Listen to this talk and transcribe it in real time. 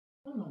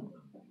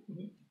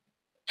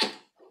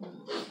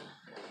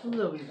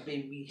Love you,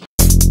 baby.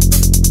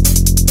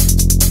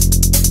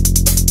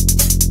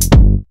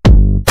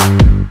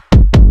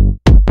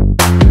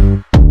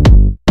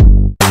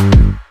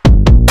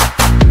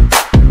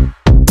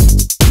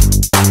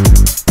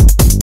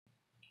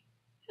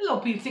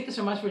 Hello, peeps. Thank you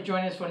so much for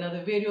joining us for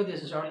another video.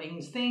 This is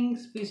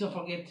ArleensThings. Please don't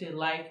forget to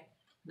like,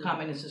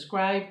 comment, and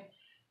subscribe.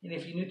 And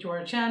if you're new to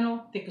our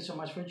channel, thank you so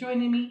much for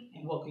joining me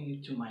and welcome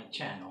you to my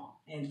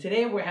channel. And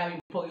today we're having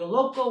Pollo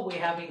Loco.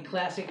 We're having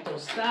classic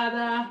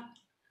tostada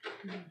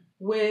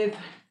with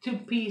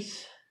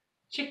two-piece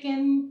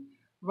chicken,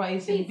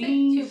 rice and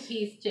beans.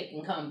 Two-piece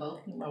chicken combo.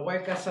 My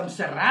wife got some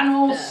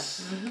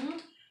serranos.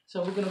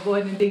 So we're going to go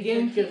ahead and dig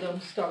in because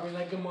I'm starving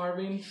like a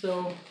Marvin.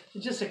 So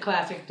it's just a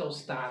classic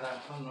tostada. I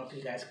don't know if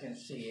you guys can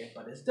see it,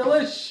 but it's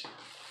delish.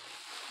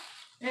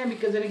 And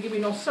because they didn't give me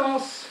no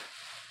sauce,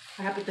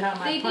 I happen to have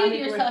my They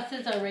did. Your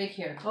sauces are right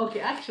here.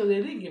 Okay,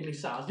 actually they did give me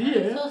sauce.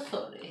 Yeah. I'm so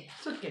sorry.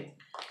 It's okay.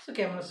 It's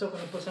okay. I'm going to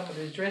put some of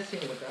this dressing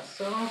with that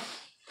sauce.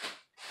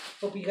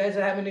 Hope you guys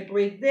are having a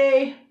great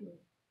day.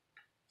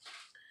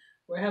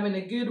 We're having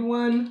a good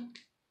one.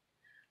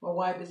 My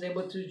wife is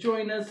able to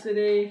join us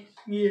today.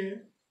 Yeah.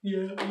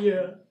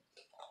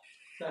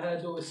 So I had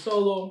to do it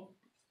solo.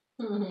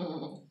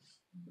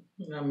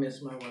 And I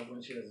miss my wife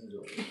when she doesn't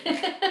do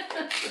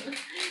it.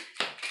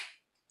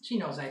 She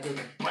knows I did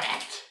it.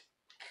 Brat.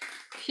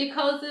 She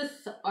calls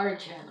this our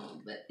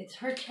channel, but it's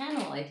her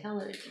channel. I tell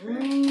her it's her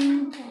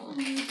channel.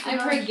 I'm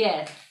her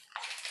guest.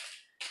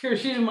 Here,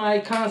 she's my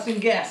constant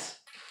guest.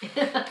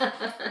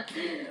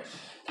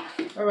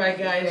 All right,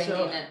 guys.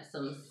 So up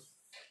some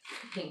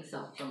pink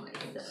sauce for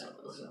myself.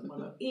 So I'm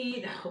gonna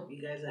eat. I hope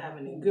you guys are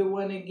having a good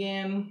one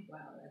again.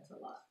 Wow, that's a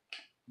lot.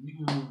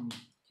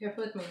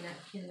 Careful with my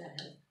napkin that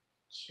has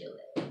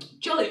chili.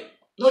 Chili.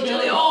 No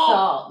chili.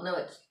 Salt. No,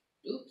 it's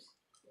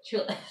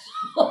chili.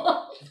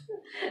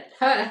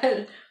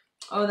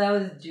 Oh, that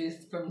was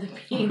juice from the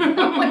beans.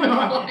 Oh my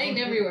God, flying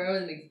everywhere. I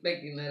wasn't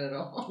expecting that at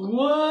all.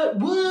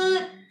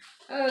 What?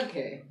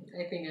 Okay,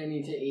 I think I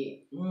need to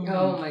eat.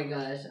 Oh my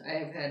gosh, I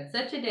have had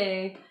such a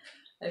day.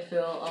 I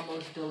feel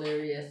almost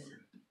delirious.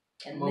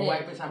 And my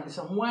wife is having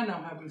some wine.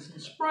 I'm having some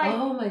Sprite.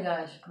 Oh my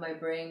gosh, my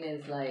brain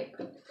is like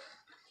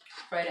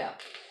fried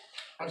out.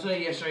 I'll tell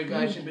you yesterday,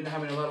 guys, she's been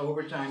having a lot of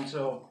overtime,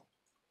 so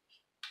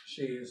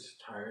she is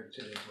tired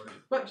today.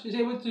 But she's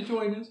able to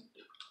join us.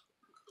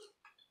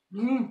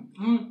 I'm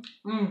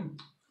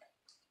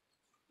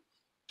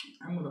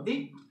gonna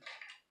eat.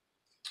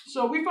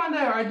 So we found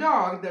out our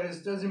dog that has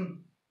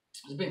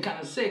been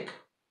kind of sick.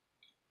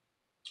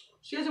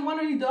 She doesn't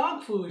want any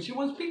dog food. She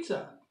wants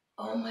pizza.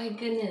 Oh my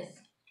goodness.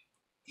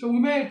 So we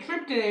made a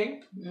trip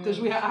today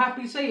because we had a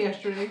happy say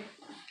yesterday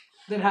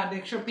that had the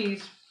extra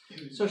piece.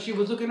 So she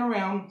was looking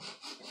around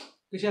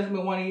because she hasn't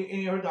been wanting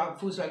any of her dog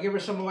food. So I gave her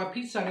some of my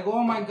pizza and I go,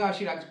 oh my gosh,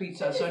 she likes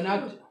pizza. So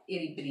now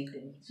itty bitty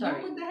thing. Sorry.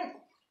 What the heck?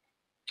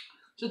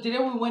 So today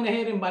we went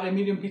ahead and bought a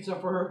medium pizza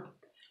for her.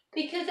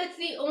 Because that's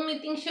the only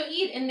thing she'll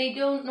eat, and they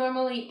don't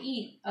normally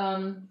eat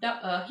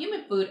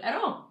human food at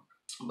all.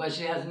 But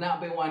she has not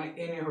been wanting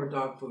any of her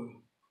dog food.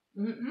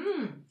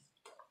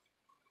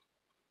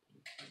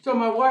 So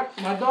my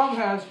dog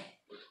has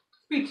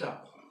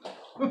pizza,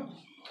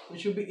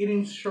 which she'll be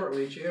eating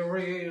shortly. She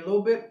already ate a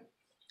little bit.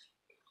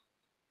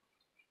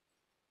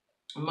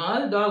 My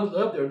other dogs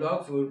love their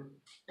dog food.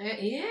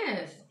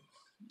 Yes.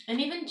 And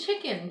even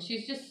chicken.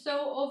 She's just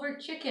so over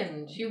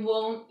chicken. She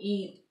won't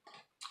eat.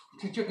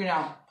 She's chicken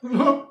out.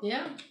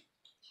 Yeah.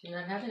 She's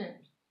not having it.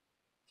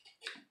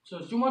 So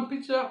do you want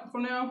pizza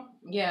for now?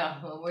 Yeah.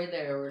 Well, we're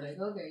there. We're like,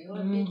 okay, you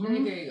want pizza?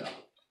 Here you go.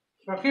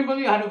 I can't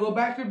believe I had to go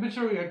back to the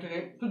pizzeria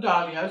today, to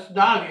Dahlia's,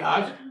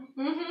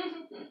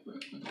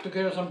 to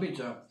get her some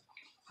pizza.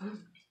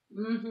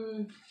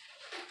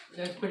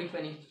 That's pretty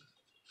funny.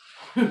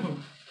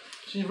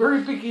 She's a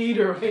very picky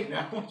eater right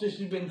now since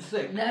she's been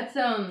sick. That's,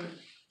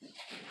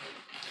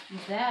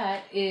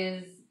 that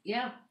is,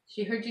 yeah,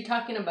 she heard you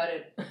talking about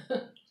it.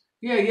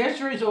 Yeah,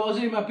 yesterday, so I was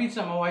eating my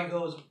pizza, my wife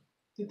goes,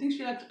 do you think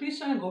she likes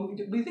pizza? I go,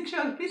 do you think she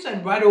likes pizza?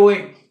 And right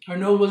away, her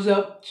nose was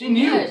up. She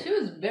knew. Yeah, she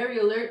was very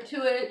alert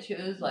to it. She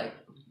was like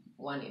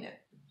wanting it.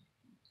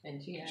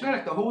 And she had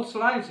like the whole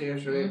slice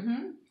yesterday.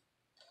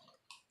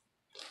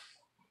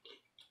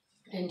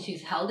 And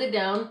she's held it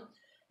down.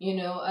 You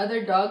know,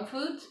 other dog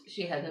foods,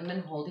 she hasn't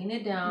been holding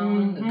it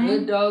down. The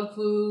good dog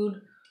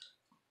food,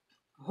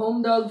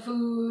 home dog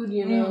food,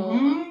 you know,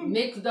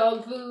 mixed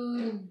dog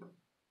food,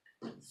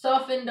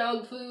 softened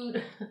dog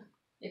food.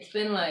 It's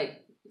been like...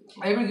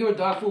 I even give her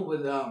dog food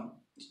with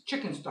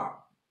chicken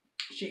stock.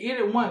 She ate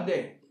it one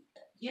day.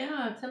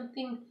 Yeah,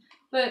 something.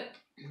 But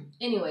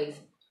anyways,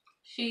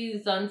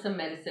 she's on some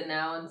medicine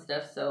now and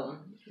stuff, so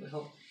we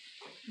hope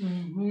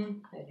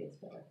that gets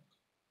better.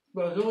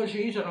 But as long as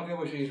she eats, I don't care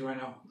what she eats right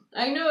now.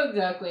 I know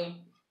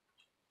exactly.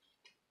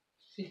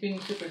 She's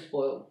being super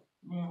spoiled.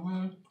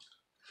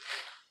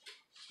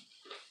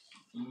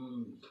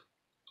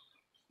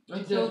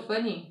 It's so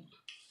funny.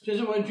 She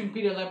doesn't want to drink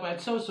Pedialyte by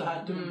itself, so I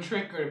had to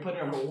trick her to put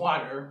her in her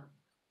water.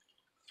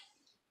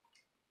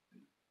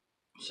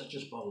 Such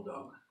a spoiled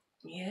dog.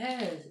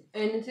 Yes,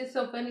 and it's just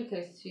so funny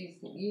because she's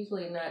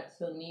usually not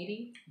so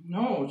needy.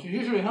 No, she's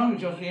usually hungry.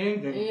 She'll eat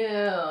anything.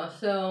 Yeah,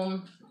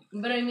 so,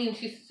 but I mean,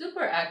 she's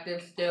super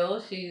active still.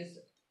 She's.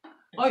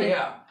 Oh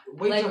yeah.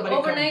 Wait, like somebody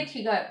overnight,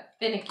 she got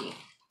finicky.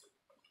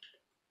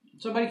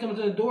 Somebody comes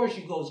to the door,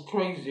 she goes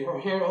crazy. Her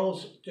hair all,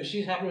 because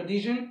she's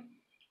hyperrhodesian,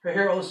 her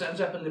hair all stands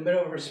up in the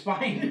middle of her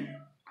spine.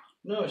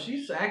 No,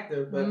 she's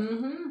active, but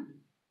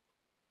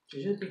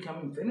she's just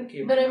becoming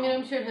finicky. But I mean,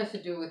 I'm sure it has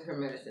to do with her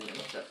medicine and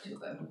stuff too.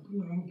 But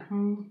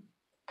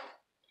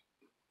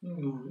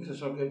this is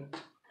so good.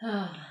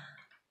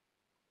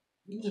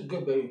 This is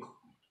good, baby.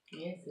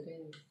 Yes, it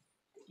is.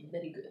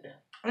 Very good.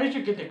 I used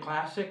to get the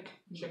classic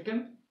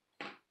chicken.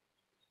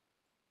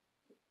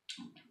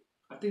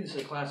 I think this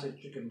is a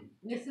classic chicken.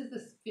 This is the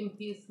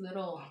skimpiest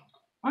little.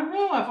 I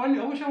know. I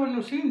wish I wouldn't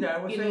have seen that. I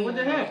would say, what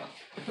the heck?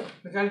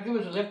 The guy give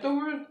us the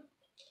leftovers?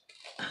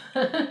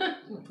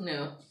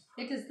 No,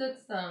 it just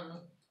looks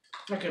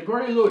like a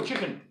very little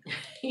chicken.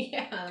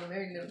 Yeah,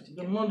 very little chicken.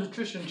 The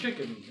malnutrition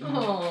chicken.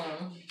 Oh.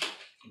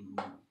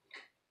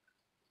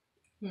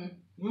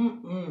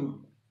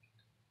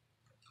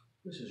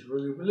 This is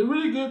really, really,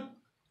 really good.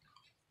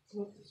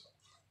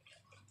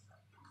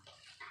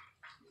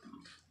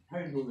 How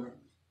you doing there?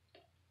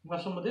 You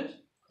want some of this?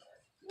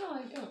 No,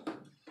 I don't.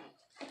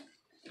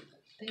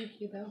 Thank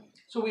you, though.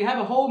 So we have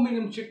a whole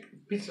medium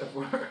chicken pizza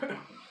for her.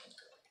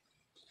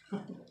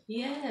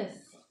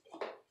 Yes.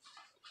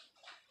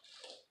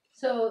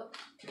 So,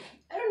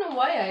 I don't know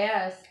why I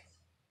asked.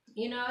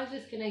 You know, I was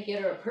just going to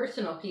get her a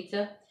personal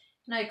pizza.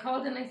 And I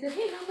called and I said,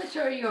 hey, how much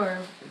are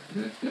your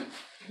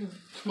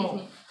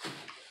Small.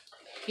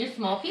 Your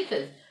small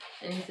pizzas?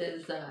 And he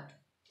says,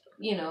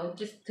 you know,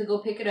 just to go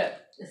pick it up,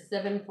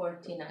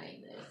 $7.49.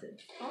 I said,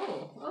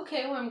 oh,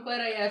 okay. Well, I'm glad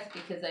I asked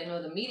because I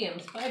know the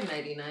medium's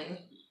 $5.99.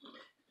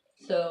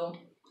 So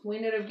we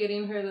ended up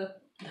getting her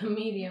the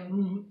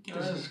medium.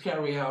 This is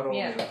carry out only.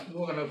 Yeah.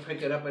 We're gonna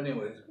pick it up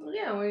anyways. Well,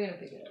 yeah, we're gonna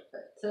pick it up.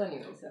 But so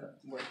anyways, so it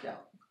worked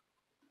out.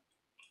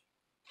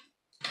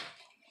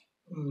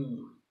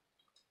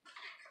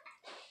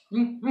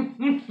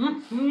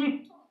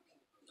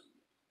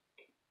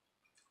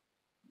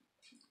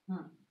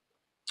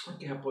 I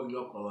can have Pollo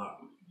Loco a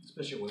lot,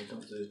 especially when it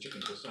comes to the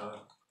chicken tostada.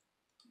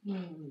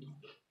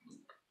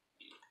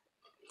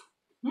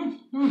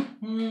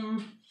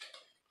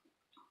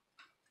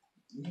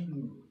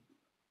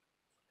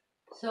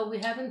 So we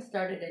haven't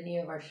started any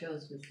of our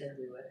shows we said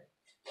we would.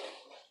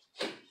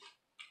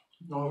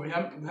 No, we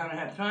haven't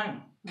had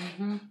time.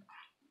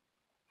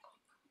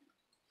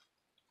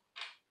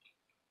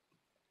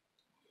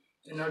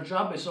 And our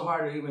job is so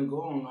hard to even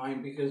go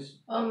online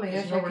because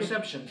there's no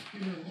reception.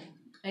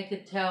 I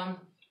could tell.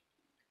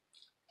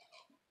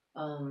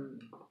 I'm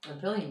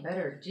feeling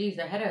better. Jeez,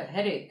 I had a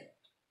headache.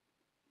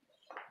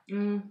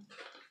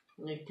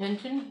 Like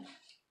tension.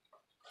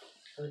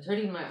 It was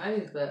hurting my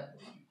eyes, but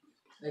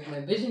like my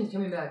vision's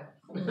coming back.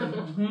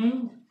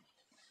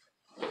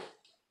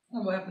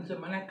 Oh, what happened to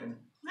my napkin?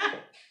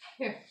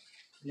 Here.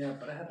 Yeah,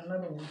 but I had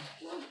another one.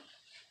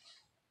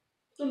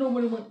 Don't know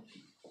where it went.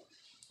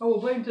 I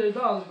will blame to the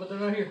dogs, but they're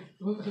not here.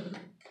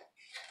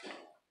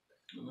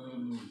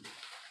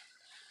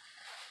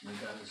 My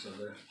God, it's so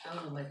good.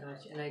 Oh my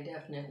gosh, and I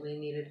definitely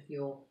needed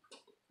fuel.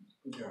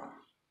 Yeah.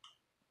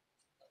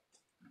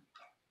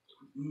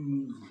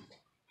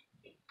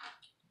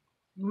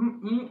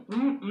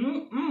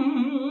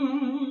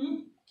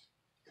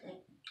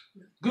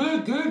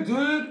 Good, good,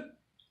 good.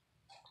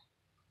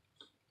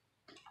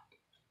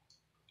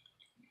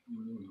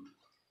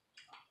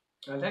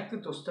 I like the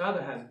tostada.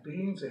 It has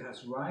beans, it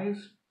has rice,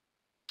 it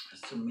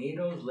has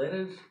tomatoes,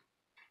 lettuce,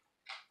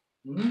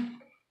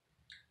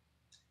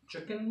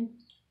 chicken.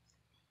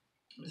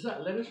 Is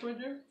that lettuce right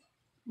there?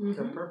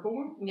 The purple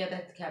one? Yeah,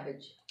 that's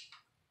cabbage.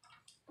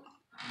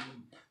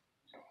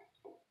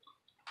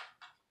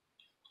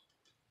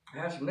 It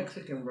has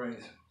Mexican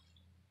rice.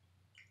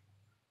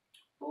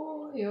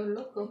 Pollo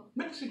Loco.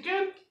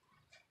 Mexican?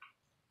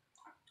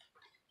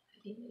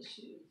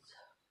 Issues.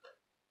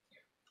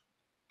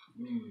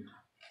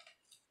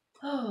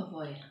 Oh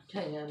boy, I'm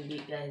telling you, I'm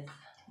beat, guys.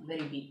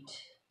 Very beat.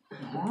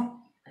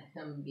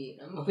 I'm beat.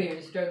 I'm over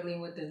here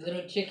struggling with this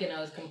little chicken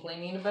I was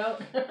complaining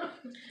about.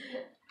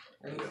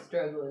 I'm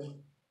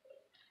struggling.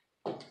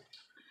 I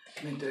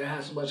mean, it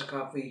has so much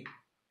coffee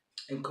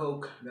and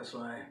Coke. That's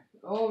why.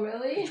 Oh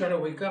really? I try to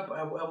wake up.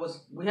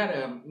 We had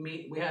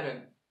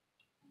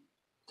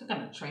some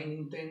kind of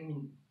training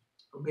thing,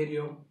 a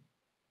video,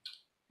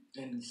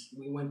 and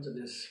we went to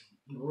this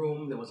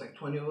room. There was like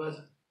 20 of us.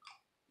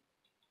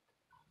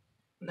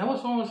 And I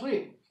was falling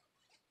asleep.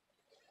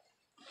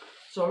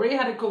 So I already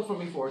had a Coke for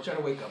me before, try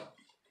to wake up.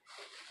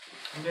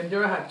 And then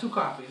there I had 2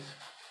 coffees.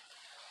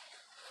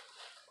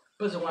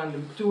 Plus I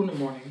wanted 2 in the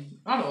morning.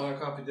 I don't know what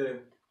coffee today.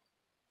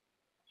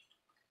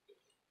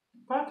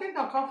 But I think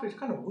that coffee is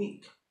kind of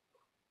weak.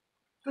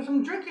 Because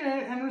I'm drinking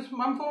it and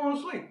I'm falling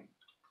asleep.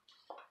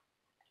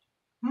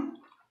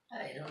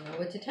 I don't know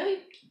what to tell you.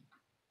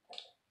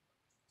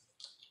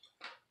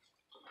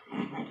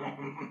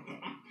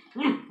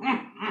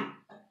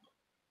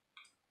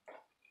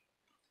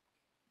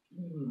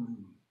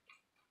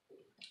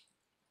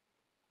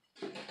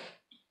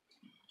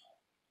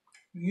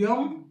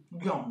 Yum,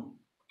 yum.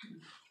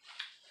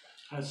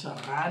 Has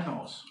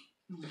serranos.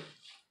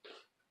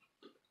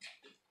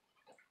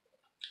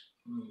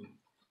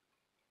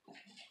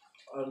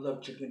 I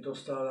love chicken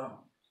tostada.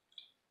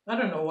 I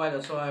don't know why,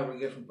 that's all I ever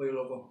get from Pollo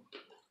Loco.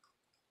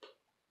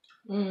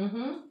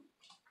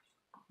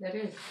 That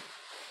is.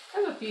 I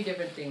have a few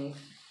different things.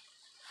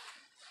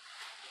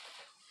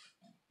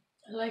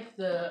 I like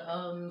the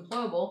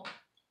pollo bowl.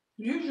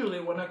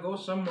 Usually when I go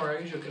somewhere, I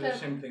usually get the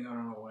same thing. I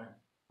don't know why.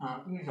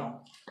 You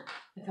don't.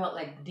 I felt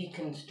like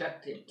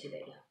deconstructed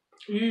today.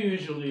 You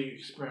usually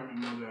experiment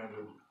more than I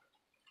do.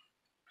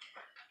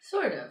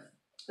 Sort of.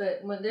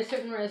 But when there's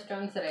certain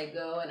restaurants that I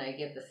go and I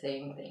get the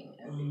same thing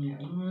every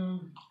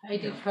time. I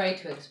do try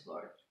to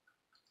explore.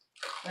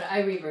 But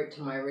I revert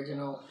to my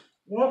original.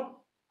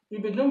 Well,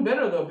 you've been doing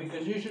better though,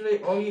 because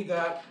usually all you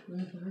got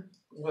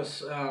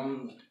was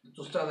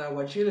tostada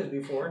aguachiles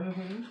before.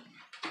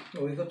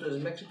 So we go to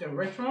this Mexican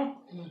restaurant,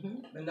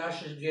 and now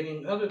she's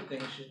getting other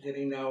things. She's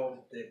getting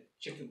now the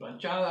chicken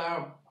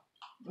planchada.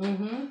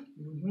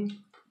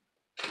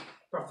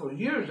 But for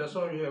years, that's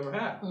all you ever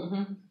had.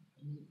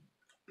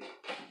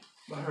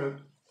 But her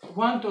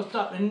one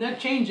tostada, and that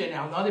changed it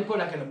now. Now they put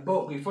like in a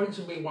boat. Before it used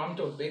to be one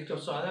to big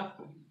tostada.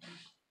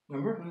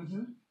 Remember?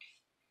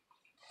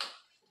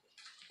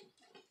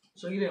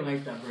 So you didn't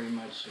like that very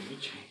much, so you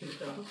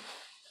changed it up.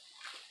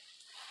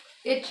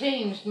 It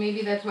changed.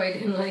 Maybe that's why I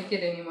didn't like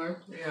it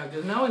anymore. Yeah,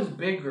 because now it's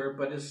bigger,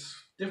 but it's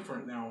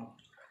different now.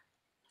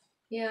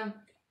 Yeah.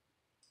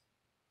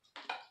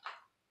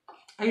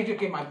 I used to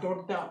get my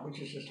torta, which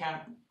is just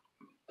I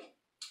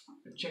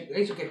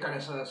used to get carne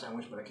asada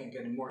sandwich, but I can't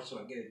get anymore, so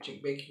I get a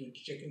bacon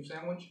chicken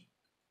sandwich.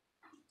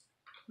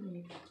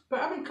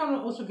 But I've been kind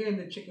of also getting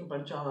the chicken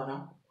planchada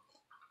now.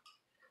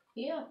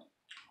 Yeah.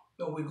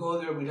 So we go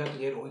there, we have to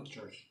get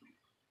oysters.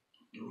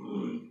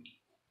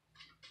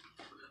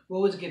 We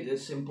always get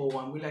this simple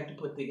one. We like to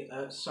put the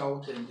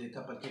salt and the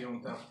tapatio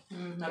on top.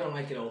 I don't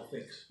like it all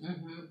fixed.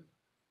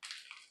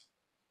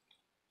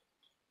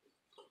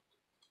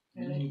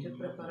 I like to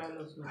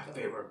prepararlos my mejor.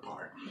 favorite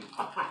part.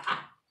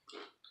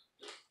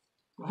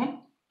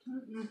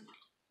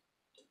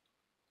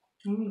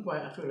 Why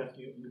I feel like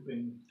you've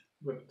been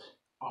ripped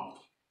off.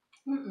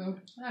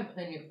 I have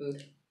plenty of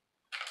food.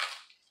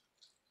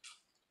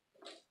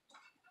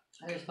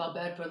 I just felt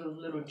bad for those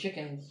little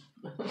chickens.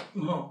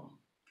 No.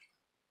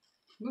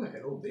 Look like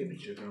an old baby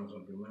chicken or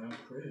something, man.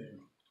 That's crazy.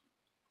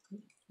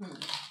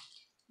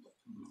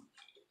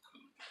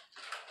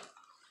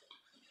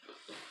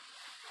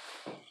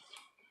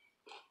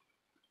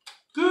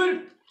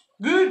 Good,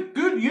 good,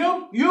 good,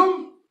 yum,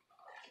 yum.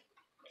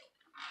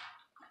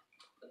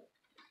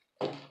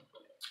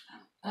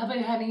 I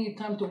haven't had any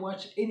time to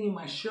watch any of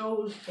my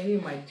shows, any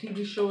of my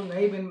TV shows, not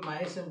even my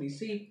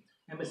MSNBC.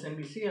 I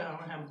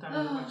don't have time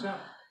to watch that.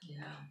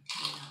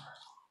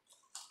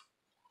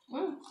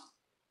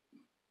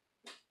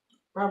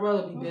 I'd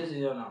rather be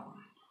busy or not.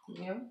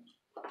 Yeah.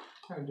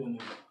 How you doing?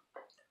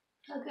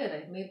 Oh, good.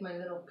 I made my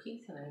little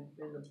piece and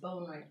there's a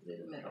bone right through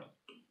the middle.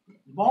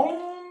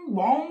 Bone,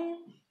 bone.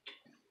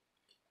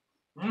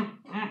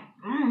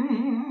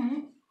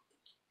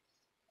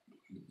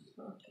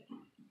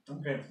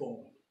 I'm getting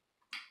full.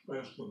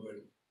 That's so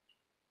good.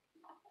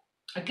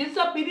 I can't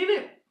stop eating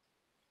it.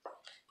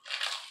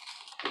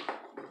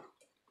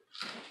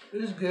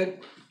 This is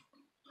good.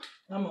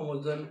 I'm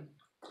almost done.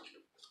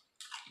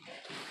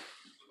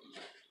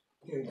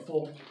 Getting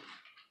full.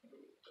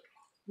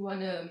 You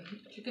want a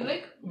chicken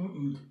leg?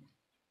 I'm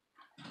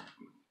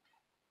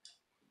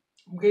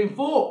getting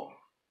full.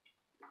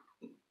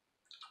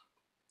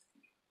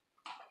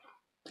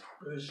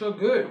 It's so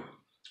good.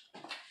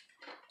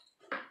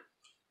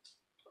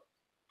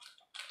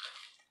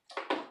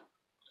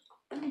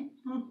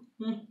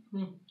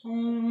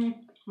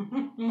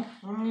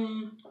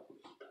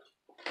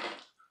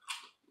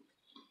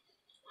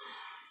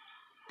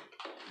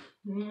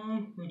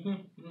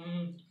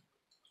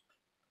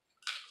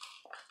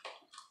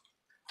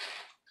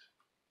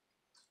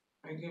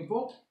 Are you getting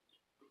full?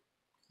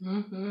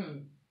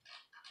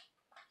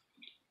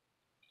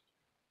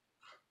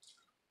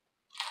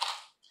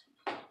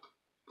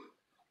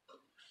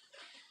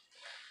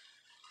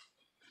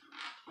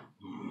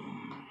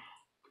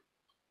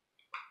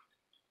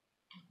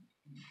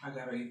 I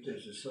gotta eat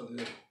this, it's so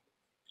good.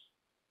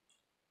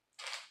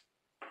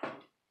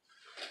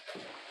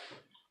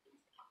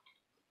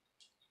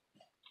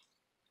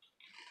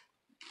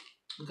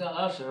 We got a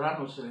lot of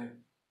serranos today.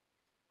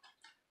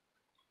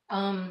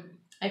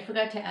 I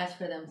forgot to ask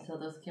for them, so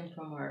those came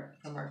from our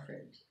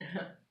fridge.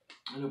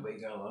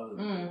 Nobody got a lot of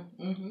them.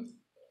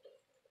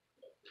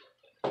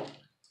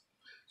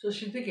 So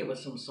she did give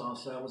us some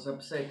salsa. I was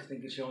upset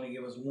thinking she only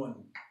gave us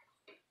one.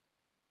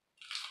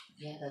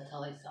 Yeah, that's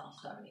all I saw.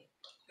 Sorry.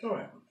 It's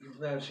alright. I'm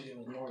glad she gave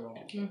us more though.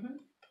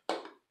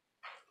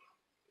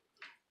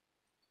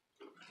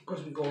 Of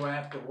course, we go right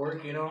after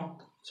work, you know.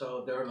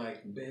 So they're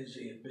like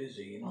busy,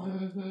 you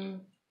know.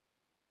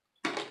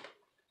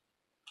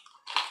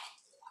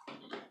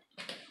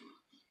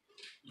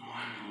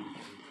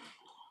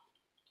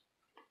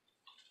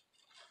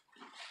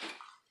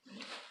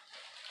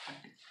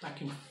 I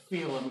can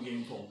feel I'm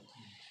getting full.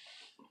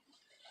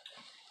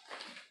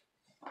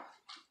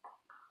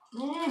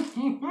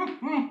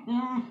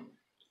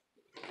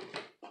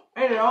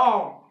 Ate it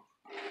all.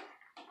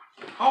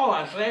 All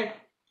I say.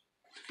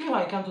 See how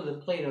I come to the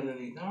plate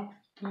underneath, huh?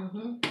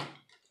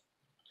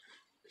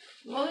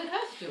 Well, it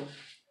has to.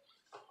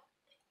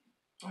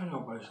 I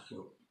know, but it's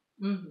cute.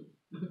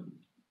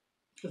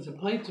 Because the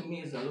plate to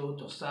me is a little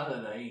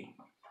tostada that I eat.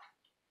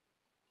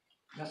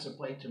 That's a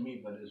plate to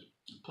me, but it's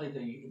a plate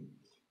that you eat.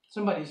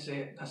 Somebody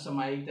said that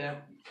somebody ate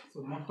that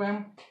for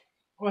mukbang.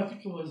 Oh, I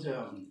think it was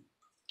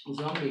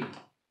zombie.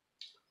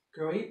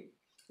 Girl,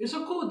 it's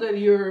so cool that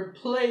your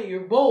plate,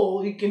 your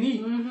bowl, you can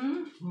eat.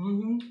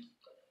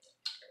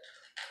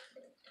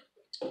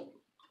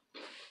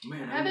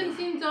 Man, I haven't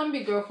seen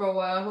Zombie Girl for a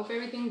while. I hope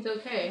everything's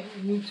okay.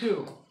 Me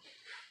too.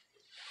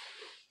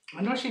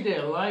 I know she did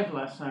a live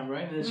last time,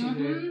 right? And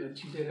then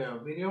she did a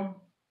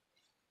video.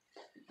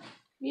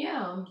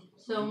 Yeah.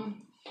 So.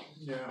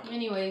 Yeah.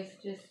 Anyways,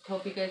 just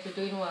hope you guys are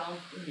doing well.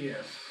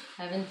 Yes.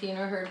 Haven't seen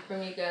or heard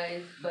from you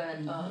guys, but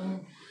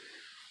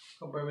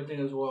hope everything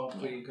is well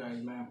for you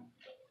guys, man.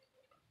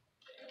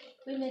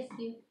 We miss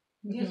you.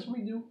 Yes,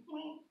 we do.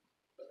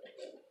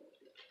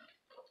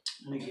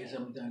 I guess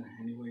I'm done.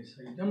 Anyways,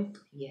 are you done?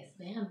 Yes,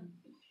 ma'am.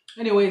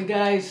 Anyways,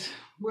 guys,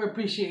 we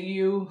appreciate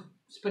you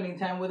spending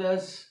time with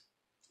us.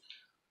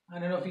 I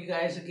don't know if you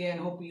guys, again,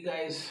 hope you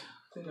guys,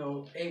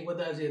 ate with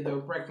us either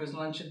breakfast,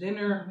 lunch, or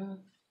dinner.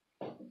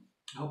 I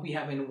hope you're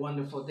having a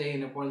wonderful day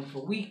and a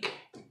wonderful week.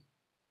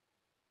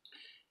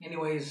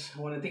 Anyways,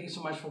 I want to thank you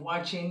so much for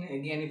watching.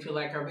 Again, if you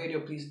like our video,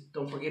 please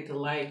don't forget to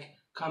like,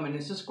 comment,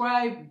 and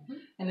subscribe.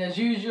 And as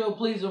usual,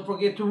 please don't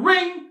forget to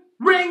ring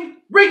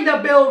the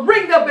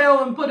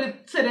bell, and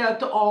set it out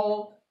to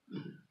all.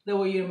 That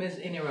way you don't miss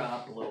any of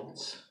our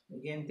uploads.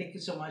 Again, thank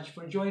you so much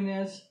for joining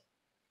us.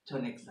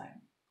 Till next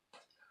time.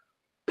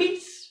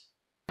 Peace.